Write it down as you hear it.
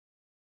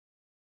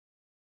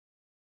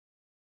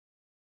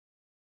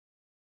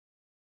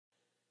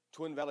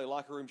Twin Valley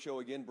Locker Room Show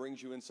again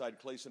brings you inside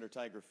Clay Center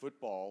Tiger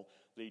football.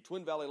 The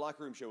Twin Valley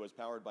Locker Room Show is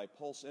powered by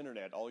Pulse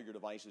Internet, all your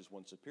devices,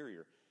 one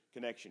superior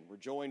connection. We're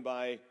joined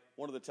by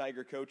one of the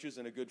Tiger coaches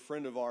and a good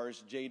friend of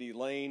ours, J.D.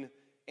 Lane,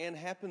 and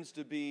happens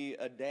to be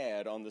a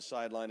dad on the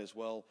sideline as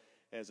well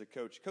as a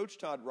coach. Coach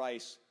Todd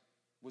Rice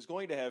was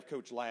going to have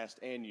Coach Last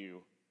and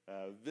you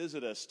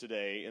visit us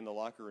today in the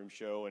Locker Room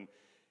Show, and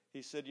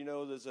he said, you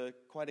know, there's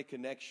quite a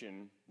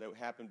connection that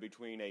happened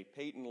between a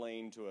Peyton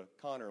Lane to a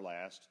Connor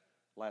Last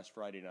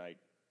Friday night.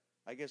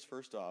 I guess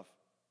first off,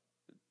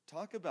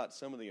 talk about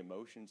some of the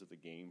emotions of the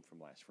game from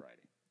last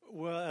Friday.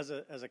 Well,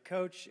 as a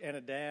coach and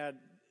a dad,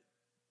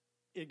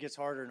 it gets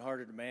harder and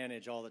harder to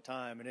manage all the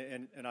time,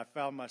 and I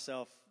found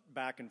myself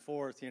back and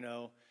forth, you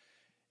know,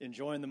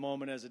 enjoying the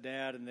moment as a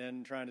dad and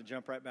then trying to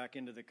jump right back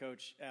into the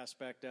coach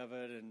aspect of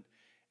it,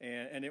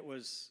 and it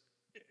was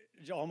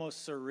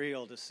almost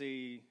surreal to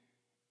see,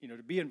 you know,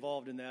 to be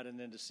involved in that and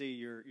then to see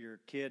your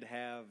kid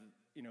have,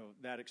 you know,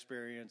 that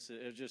experience.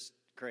 It was just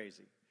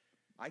crazy.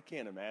 I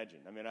can't imagine.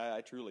 I mean,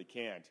 I truly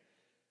can't.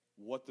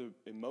 What the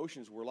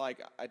emotions were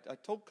like. I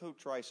told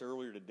Coach Rice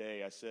earlier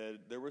today, I said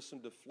there were some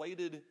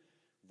deflated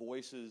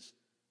voices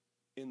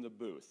in the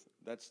booth.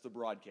 That's the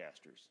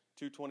broadcasters.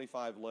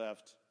 2:25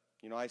 left.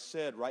 You know, I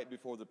said right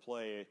before the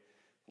play,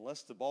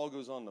 unless the ball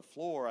goes on the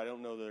floor, I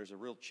don't know that there's a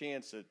real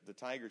chance that the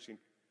Tigers can.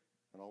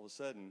 And all of a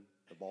sudden,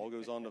 the ball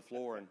goes on the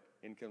floor, and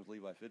in comes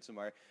Levi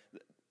Fitzenmeyer.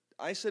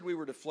 I said we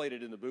were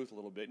deflated in the booth a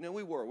little bit. No,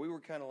 we were. We were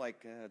kind of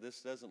like,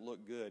 this doesn't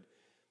look good.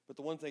 But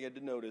the one thing I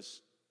did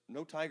notice,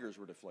 no Tigers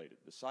were deflated.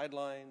 The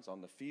sidelines, on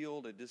the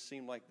field, it just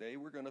seemed like they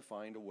were going to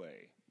find a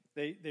way.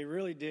 They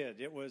really did.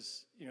 It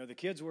was, you know, the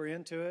kids were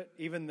into it.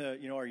 Even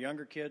our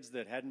younger kids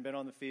that hadn't been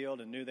on the field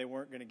and knew they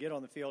weren't going to get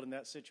on the field in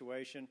that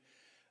situation.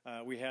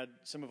 We had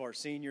some of our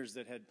seniors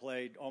that had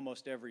played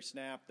almost every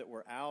snap that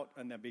were out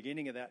in the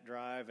beginning of that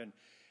drive, and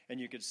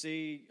you could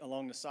see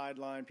along the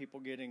sideline people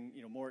getting,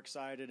 you know, more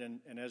excited,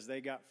 and as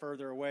they got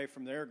further away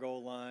from their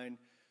goal line,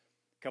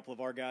 a couple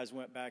of our guys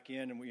went back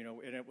in, and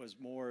and it was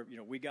more, you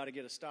know, we got to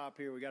get a stop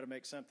here, we got to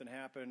make something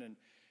happen,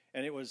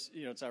 and it was,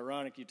 you know, it's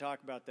ironic you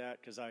talk about that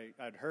because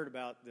I'd heard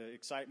about the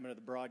excitement of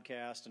the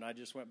broadcast, and I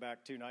just went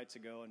back 2 nights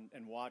ago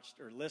and watched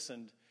or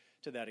listened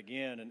to that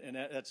again, and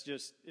that's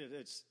just,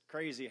 it's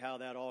crazy how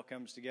that all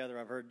comes together.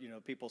 I've heard, you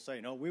know, people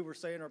say, no, we were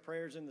saying our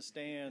prayers in the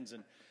stands,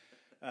 and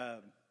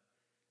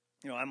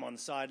you know, I'm on the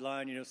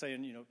sideline, you know,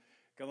 saying, you know,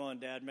 come on,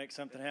 Dad, make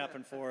something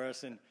happen for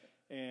us, and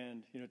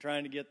you know,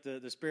 trying to get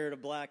the spirit of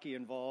Blackie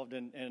involved,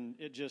 and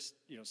it just,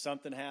 you know,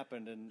 something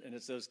happened, and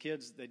it's those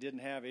kids, they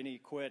didn't have any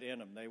quit in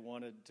them. They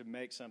wanted to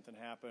make something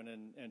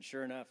happen, and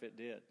sure enough, it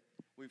did.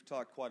 We've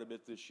talked quite a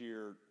bit this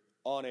year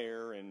on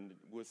air and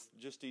with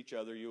just each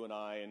other, you and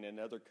I, and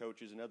other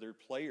coaches and other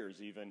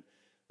players even.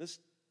 This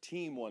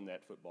team won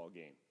that football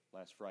game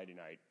last Friday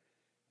night.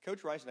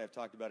 Coach Rice and I have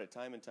talked about it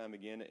time and time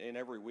again, and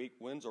every week,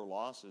 wins or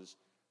losses,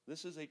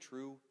 this is a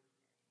true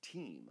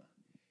team.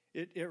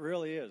 It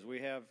really is. We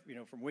have, you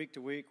know, from week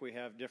to week, we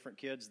have different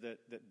kids that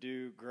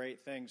do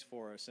great things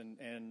for us,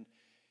 and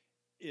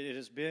it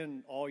has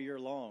been all year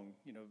long,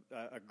 you know,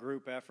 a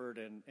group effort,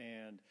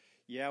 and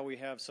yeah, we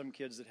have some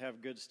kids that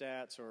have good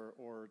stats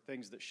or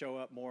things that show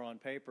up more on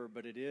paper,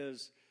 but it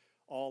is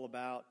all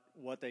about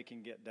what they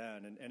can get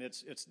done, and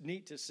it's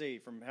neat to see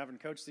from having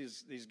coached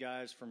these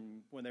guys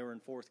from when they were in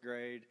 4th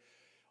grade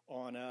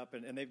on up,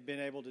 and they've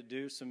been able to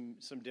do some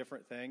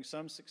different things,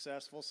 some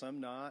successful, some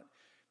not,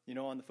 you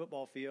know, on the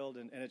football field,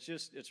 and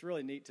it's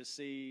really neat to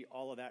see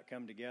all of that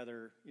come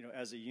together, you know,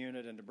 as a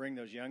unit, and to bring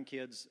those young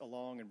kids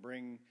along and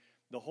bring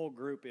the whole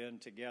group in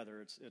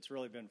together. It's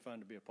really been fun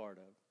to be a part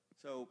of.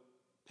 So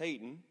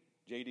Peyton,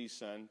 JD's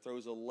son,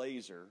 throws a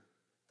laser.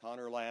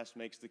 Connor Last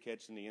makes the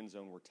catch in the end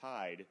zone. We're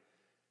tied.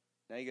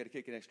 Now you got to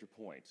kick an extra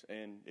point,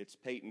 and it's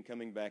Peyton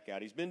coming back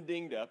out. He's been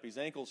dinged up. His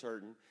ankle's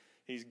hurting.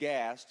 He's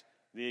gassed.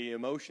 The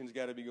emotions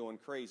got to be going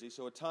crazy.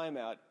 So a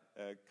timeout.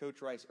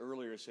 Coach Rice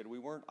earlier said we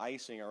weren't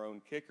icing our own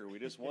kicker. We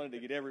just wanted to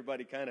get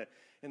everybody kind of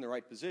in the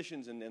right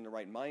positions and in the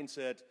right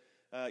mindset.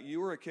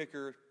 You were a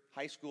kicker,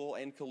 high school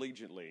and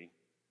collegiately.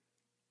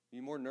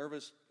 You more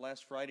nervous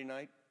last Friday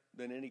night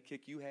than any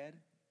kick you had?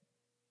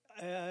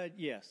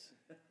 Yes,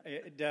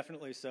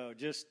 definitely so.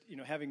 Just, you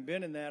know, having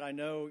been in that, I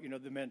know, you know,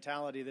 the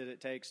mentality that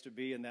it takes to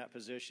be in that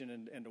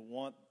position and to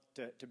want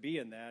to be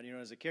in that. You know,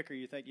 as a kicker,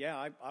 you think,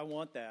 yeah, I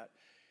want that.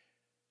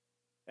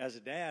 As a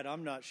dad,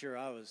 I'm not sure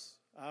I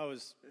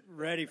was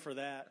ready for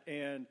that.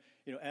 And,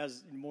 you know,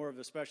 as more of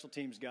a special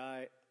teams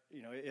guy,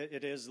 you know,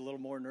 it is a little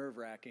more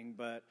nerve-wracking.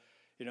 But,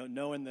 you know,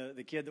 knowing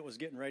the kid that was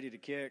getting ready to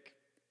kick,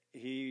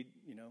 he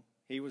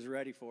was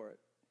ready for it.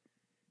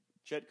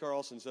 Chet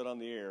Carlson said on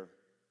the air,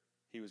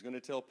 he was going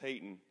to tell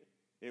Peyton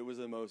it was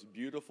the most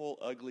beautiful,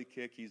 ugly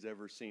kick he's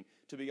ever seen.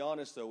 To be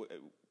honest, though,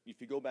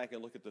 if you go back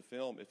and look at the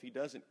film, if he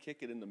doesn't kick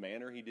it in the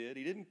manner he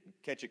didn't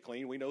catch it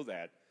clean, we know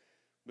that.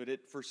 But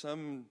for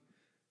some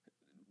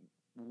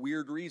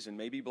weird reason,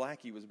 maybe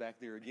Blackie was back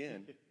there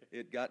again,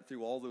 it got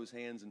through all those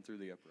hands and through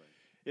the upright.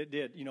 It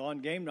did. You know, on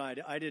game night,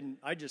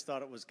 I just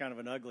thought it was kind of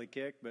an ugly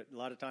kick, but a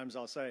lot of times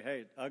I'll say,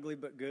 hey, ugly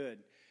but good.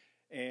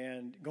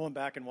 and going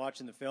back and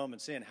watching the film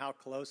and seeing how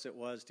close it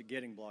was to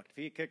getting blocked. If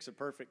he kicks a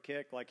perfect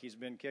kick like he's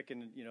been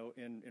kicking,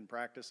 in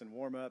practice and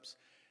warm-ups,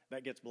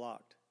 that gets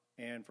blocked.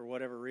 And for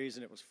whatever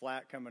reason, it was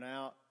flat coming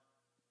out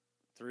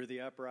through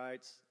the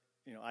uprights.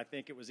 I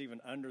think it was even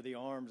under the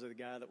arms of the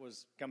guy that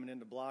was coming in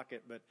to block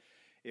it, but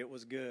it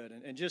was good.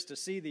 And just to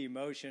see the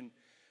emotion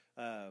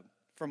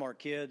from our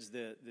kids,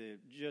 the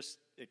just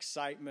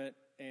excitement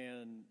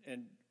and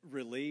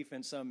relief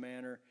in some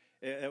manner,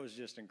 it was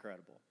just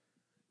incredible.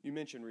 You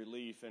mentioned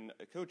relief, and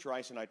Coach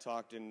Rice and I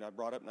talked, and I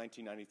brought up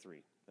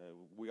 1993.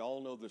 We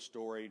all know the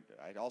story.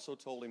 I also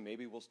told him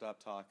maybe we'll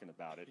stop talking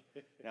about it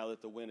now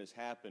that the win has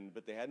happened,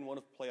 but they hadn't won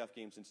a playoff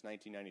game since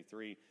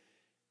 1993.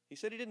 He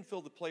said he didn't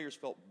feel the players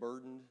felt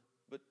burdened,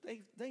 but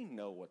they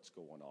know what's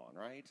going on,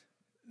 right?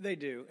 They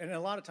do. And a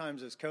lot of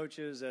times as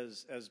coaches,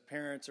 as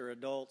parents or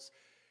adults,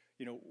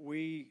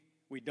 we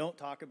don't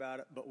talk about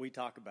it, but we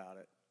talk about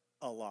it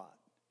a lot.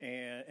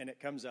 And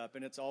it comes up,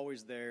 and it's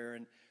always there.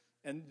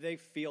 And they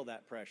feel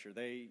that pressure.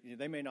 They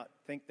may not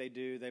think they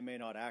do. They may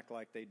not act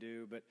like they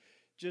do. But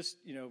just,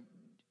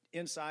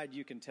 inside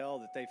you can tell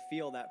that they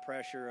feel that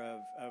pressure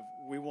of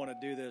we want to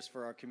do this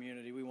for our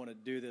community. We want to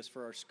do this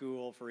for our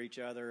school, for each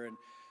other.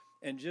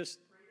 And just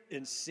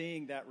in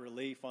seeing that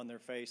relief on their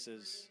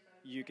faces,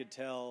 you could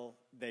tell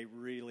they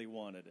really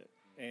wanted it.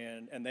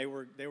 And they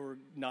were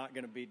not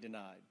going to be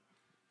denied.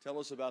 Tell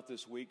us about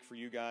this week for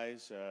you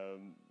guys.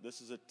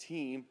 This is a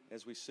team,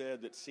 as we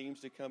said, that seems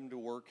to come to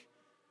work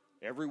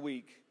every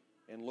week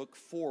and look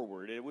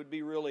forward. It would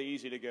be really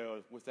easy to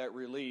go with that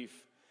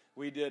relief.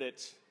 We did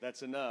it.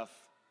 That's enough.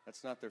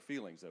 That's not their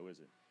feelings, though, is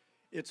it?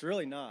 It's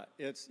really not.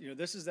 It's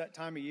this is that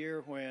time of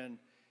year when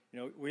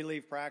we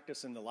leave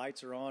practice and the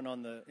lights are on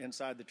the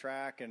inside the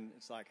track, and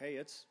it's like, hey,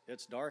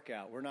 it's dark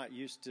out. We're not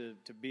used to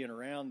being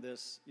around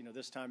this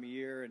this time of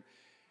year,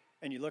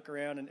 and you look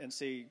around and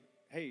see,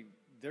 hey,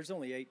 there's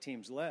only 8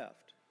 teams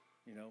left.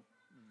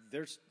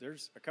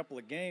 There's a couple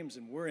of games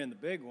and we're in the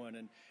big one,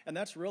 and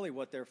that's really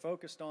what they're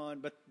focused on,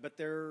 but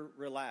they're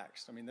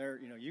relaxed. I mean, they're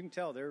you can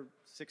tell they're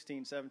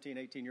 16, 17,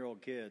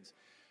 18-year-old kids,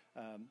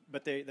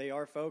 but they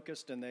are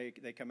focused, and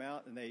they come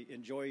out and they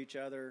enjoy each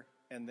other,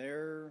 and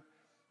they're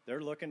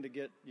looking to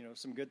get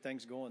some good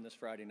things going this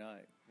Friday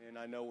night. And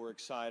I know we're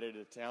excited.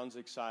 The town's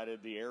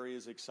excited. The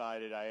area's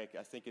excited. I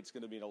think it's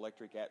going to be an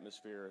electric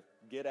atmosphere.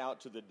 Get out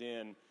to the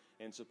Den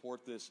and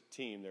support this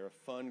team. They're a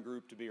fun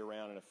group to be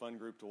around and a fun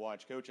group to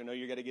watch. Coach, I know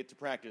you got to get to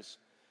practice.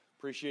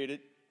 Appreciate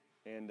it,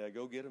 and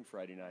go get them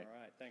Friday night.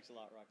 All right. Thanks a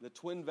lot, Rocky. The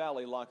Twin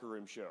Valley Locker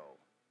Room Show.